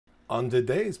On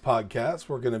today's podcast,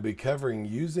 we're going to be covering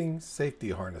using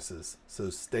safety harnesses, so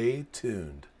stay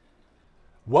tuned.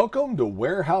 Welcome to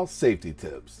Warehouse Safety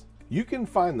Tips. You can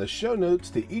find the show notes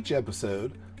to each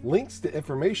episode, links to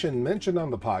information mentioned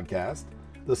on the podcast,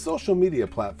 the social media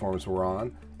platforms we're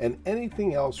on, and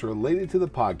anything else related to the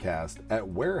podcast at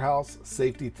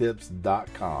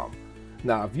warehousesafetytips.com.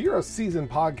 Now, if you're a seasoned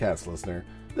podcast listener,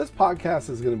 this podcast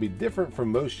is going to be different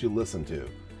from most you listen to.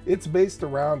 It's based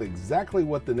around exactly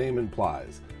what the name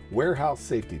implies, warehouse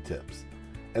safety tips.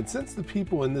 And since the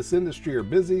people in this industry are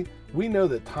busy, we know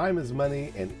that time is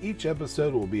money and each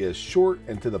episode will be as short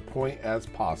and to the point as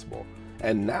possible.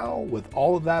 And now, with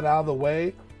all of that out of the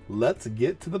way, let's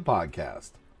get to the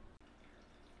podcast.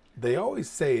 They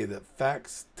always say that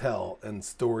facts tell and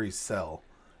stories sell.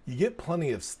 You get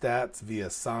plenty of stats via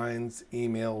signs,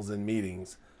 emails, and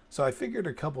meetings, so I figured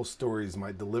a couple stories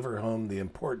might deliver home the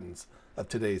importance of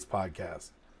today's podcast.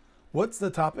 What's the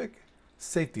topic?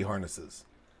 Safety harnesses.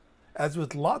 As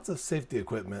with lots of safety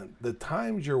equipment, the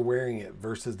times you're wearing it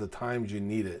versus the times you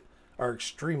need it are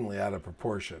extremely out of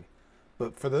proportion.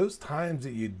 But for those times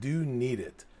that you do need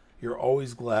it, you're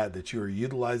always glad that you are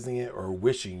utilizing it or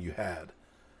wishing you had.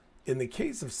 In the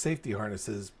case of safety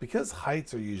harnesses, because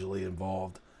heights are usually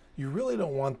involved, you really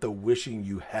don't want the wishing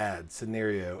you had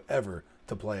scenario ever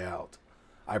to play out.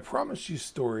 I promised you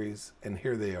stories, and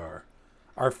here they are.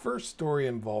 Our first story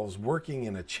involves working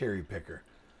in a cherry picker.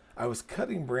 I was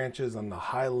cutting branches on the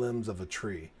high limbs of a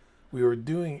tree. We were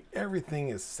doing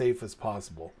everything as safe as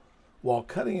possible. While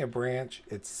cutting a branch,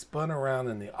 it spun around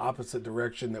in the opposite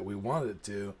direction that we wanted it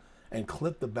to and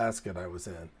clipped the basket I was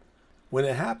in. When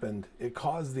it happened, it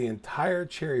caused the entire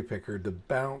cherry picker to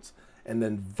bounce and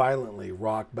then violently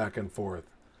rock back and forth.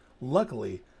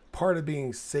 Luckily, part of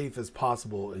being safe as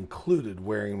possible included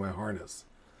wearing my harness.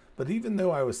 But even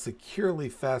though I was securely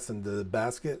fastened to the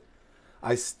basket,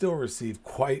 I still received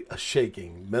quite a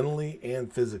shaking, mentally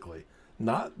and physically.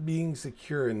 Not being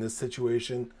secure in this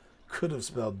situation could have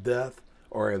spelled death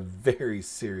or a very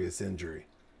serious injury.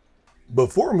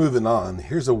 Before moving on,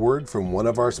 here's a word from one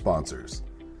of our sponsors.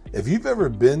 If you've ever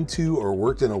been to or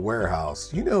worked in a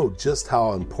warehouse, you know just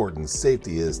how important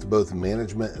safety is to both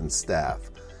management and staff.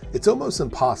 It's almost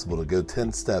impossible to go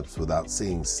 10 steps without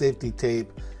seeing safety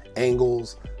tape,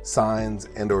 angles, signs,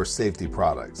 and/or safety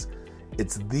products.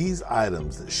 It's these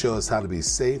items that show us how to be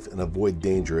safe and avoid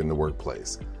danger in the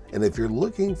workplace. And if you're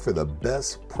looking for the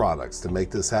best products to make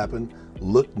this happen,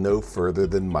 look no further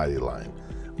than Mighty Line.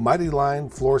 Mighty Line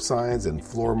floor signs and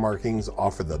floor markings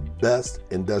offer the best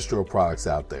industrial products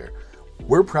out there.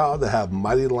 We're proud to have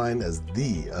Mighty Line as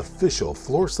the official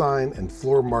floor sign and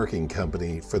floor marking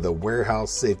company for the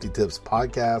Warehouse Safety Tips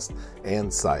podcast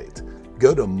and site.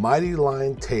 Go to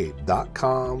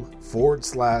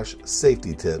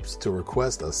mightylinetape.com/safety tips to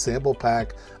request a sample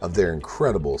pack of their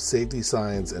incredible safety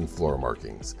signs and floor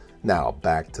markings. Now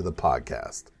back to the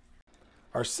podcast.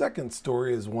 Our second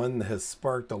story is one that has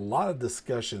sparked a lot of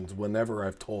discussions whenever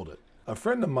I've told it. A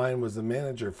friend of mine was the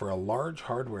manager for a large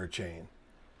hardware chain.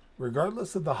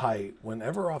 Regardless of the height,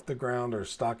 whenever off the ground or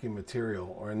stocking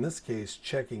material, or in this case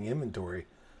checking inventory,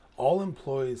 all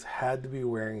employees had to be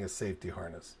wearing a safety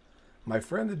harness. My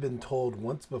friend had been told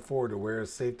once before to wear a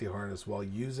safety harness while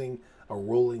using a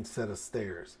rolling set of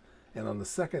stairs, and on the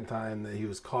second time that he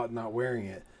was caught not wearing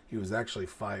it, he was actually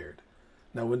fired.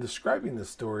 Now, when describing this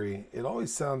story, it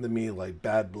always sounded to me like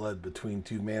bad blood between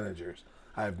two managers.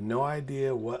 I have no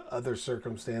idea what other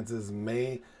circumstances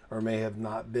may or may have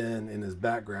not been in his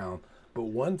background, but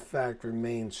one fact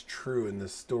remains true in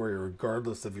this story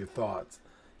regardless of your thoughts.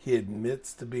 He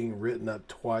admits to being written up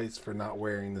twice for not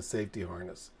wearing the safety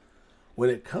harness. When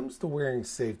it comes to wearing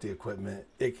safety equipment,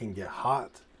 it can get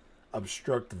hot,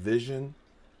 obstruct vision,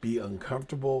 be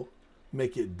uncomfortable,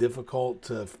 make it difficult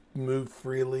to move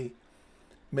freely,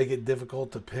 make it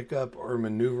difficult to pick up or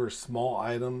maneuver small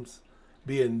items,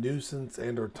 be a nuisance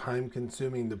and or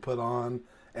time-consuming to put on,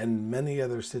 and many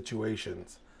other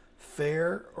situations.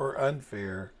 Fair or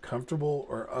unfair, comfortable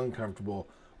or uncomfortable,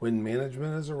 when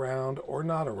management is around or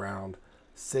not around,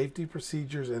 safety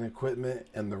procedures and equipment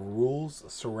and the rules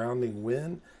surrounding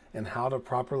when and how to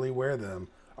properly wear them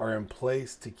are in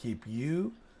place to keep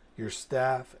you, your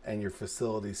staff, and your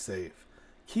facility safe.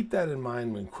 Keep that in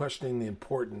mind when questioning the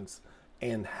importance,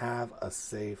 and have a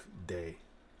safe day.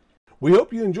 We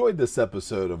hope you enjoyed this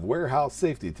episode of Warehouse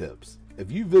Safety Tips.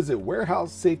 If you visit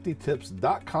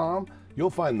warehousesafetytips.com, you'll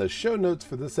find the show notes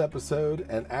for this episode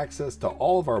and access to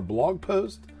all of our blog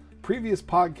posts, previous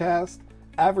podcasts,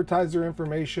 advertiser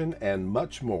information, and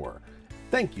much more.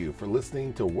 Thank you for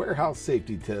listening to Warehouse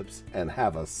Safety Tips, and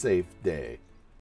have a safe day.